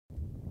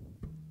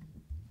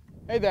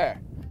Hey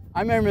there,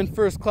 I'm Airman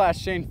First Class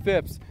Shane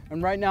Phipps,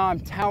 and right now I'm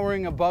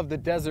towering above the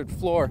desert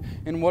floor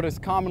in what is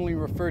commonly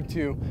referred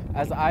to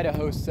as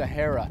Idaho's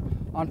Sahara,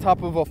 on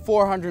top of a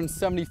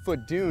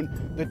 470-foot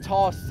dune, the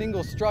tallest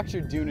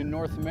single-structured dune in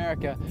North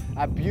America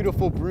at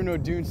beautiful Bruneau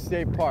Dune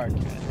State Park.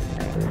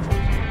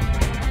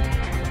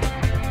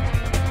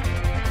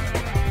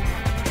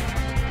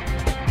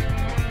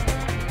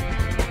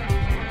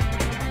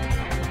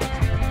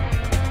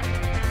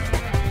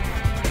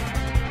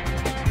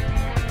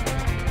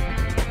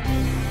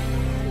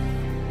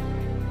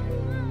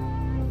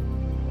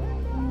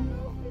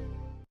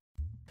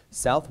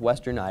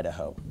 Southwestern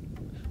Idaho.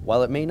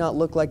 While it may not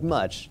look like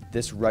much,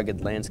 this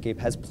rugged landscape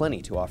has plenty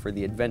to offer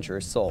the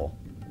adventurous soul.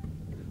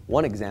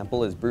 One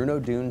example is Bruneau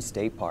Dune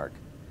State Park.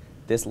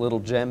 This little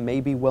gem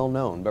may be well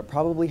known, but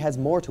probably has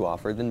more to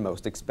offer than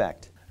most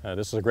expect.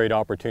 This is a great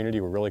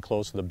opportunity. We're really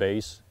close to the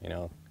base.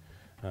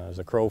 As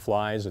the crow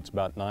flies, it's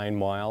about 9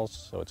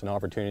 miles, so it's an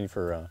opportunity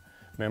for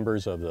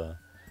members of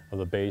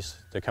the base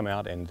to come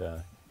out and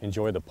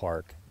enjoy the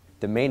park.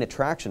 The main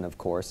attraction, of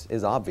course,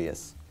 is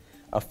obvious.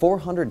 A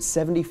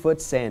 470-foot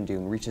sand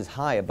dune reaches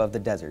high above the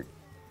desert.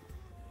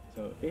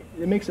 So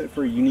it makes it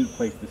for a unique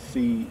place to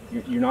see.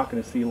 You're not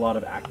going to see a lot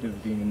of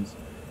active dunes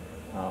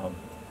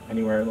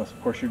anywhere, unless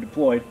of course you're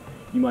deployed.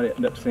 You might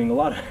end up seeing a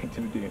lot of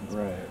active dunes.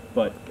 Right.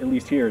 But at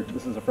least here,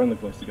 this is a friendly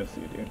place to go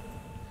see a dune.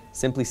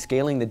 Simply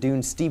scaling the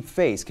dune's steep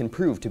face can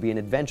prove to be an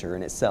adventure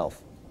in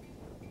itself.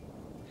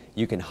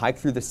 You can hike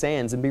through the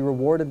sands and be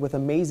rewarded with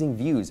amazing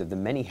views of the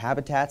many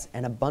habitats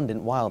and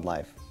abundant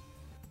wildlife.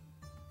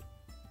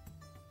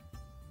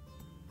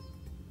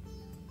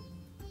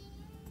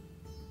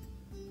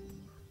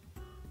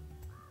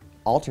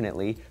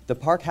 Alternately, the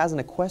park has an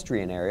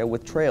equestrian area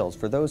with trails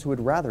for those who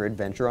would rather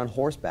adventure on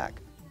horseback.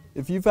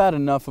 If you've had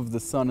enough of the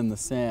sun and the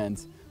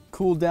sands,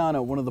 cool down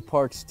at one of the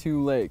park's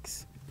 2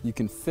 lakes. You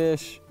can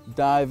fish,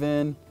 dive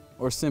in,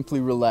 or simply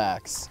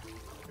relax.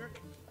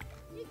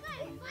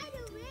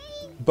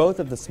 Both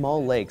of the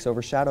small lakes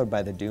overshadowed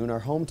by the dune are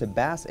home to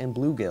bass and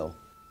bluegill.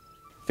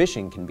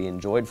 Fishing can be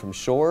enjoyed from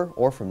shore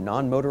or from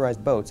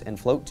non-motorized boats and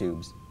float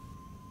tubes.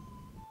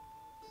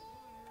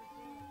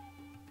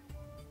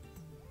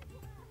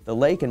 The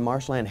lake and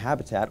marshland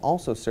habitat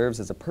also serves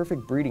as a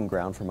perfect breeding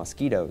ground for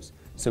mosquitoes,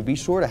 so be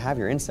sure to have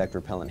your insect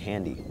repellent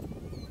handy.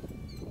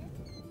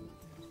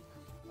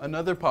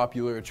 Another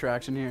popular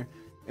attraction here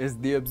is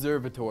the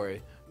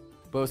observatory,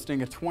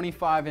 boasting a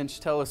 25-inch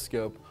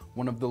telescope,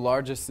 one of the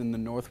largest in the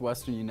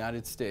northwestern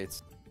United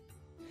States.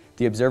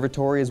 The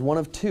observatory is one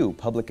of 2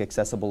 public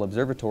accessible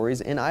observatories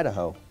in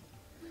Idaho.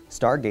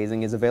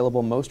 Stargazing is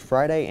available most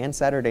Friday and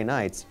Saturday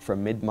nights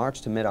from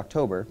mid-March to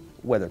mid-October,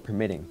 weather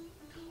permitting.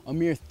 A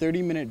mere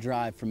 30-minute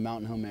drive from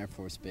Mountain Home Air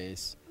Force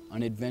Base,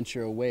 an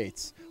adventure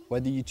awaits.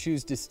 Whether you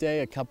choose to stay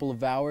a couple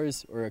of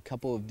hours or a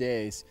couple of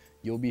days,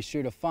 you'll be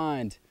sure to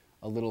find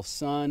a little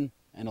sun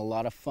and a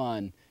lot of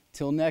fun.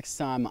 Till next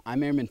time,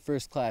 I'm Airman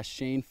First Class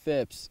Shane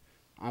Phipps.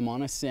 I'm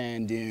on a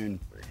sand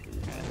dune.